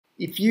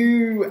If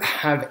you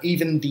have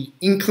even the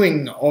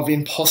inkling of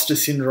imposter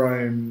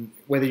syndrome,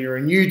 whether you're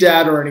a new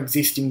dad or an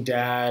existing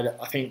dad,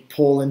 I think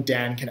Paul and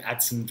Dan can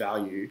add some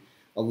value,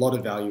 a lot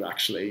of value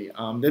actually.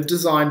 They've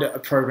designed a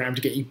program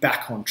to get you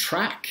back on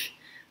track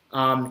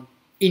in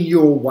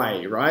your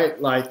way,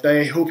 right? Like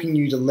they're helping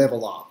you to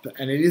level up,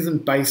 and it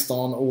isn't based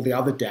on all the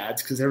other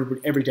dads because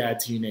every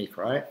dad's unique,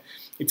 right?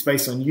 It's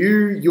based on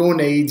you, your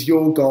needs,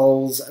 your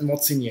goals, and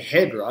what's in your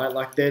head, right?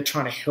 Like they're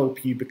trying to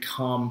help you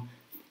become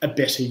a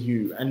better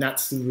you, and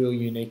that's the real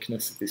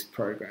uniqueness of this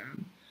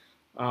program.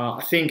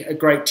 I think a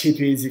great tip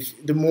is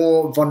if the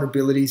more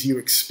vulnerabilities you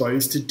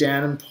expose to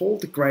Dan and Paul,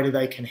 the greater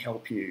they can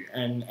help you.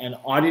 And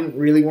I didn't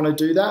really want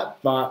to do that,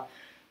 but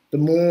the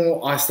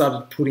more I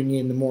started putting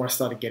in, the more I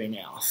started getting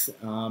out.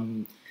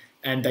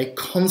 And they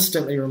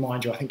constantly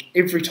remind you, I think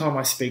every time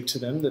I speak to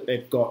them, that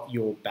they've got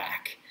your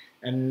back.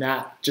 And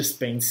that just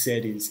being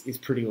said is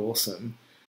pretty awesome.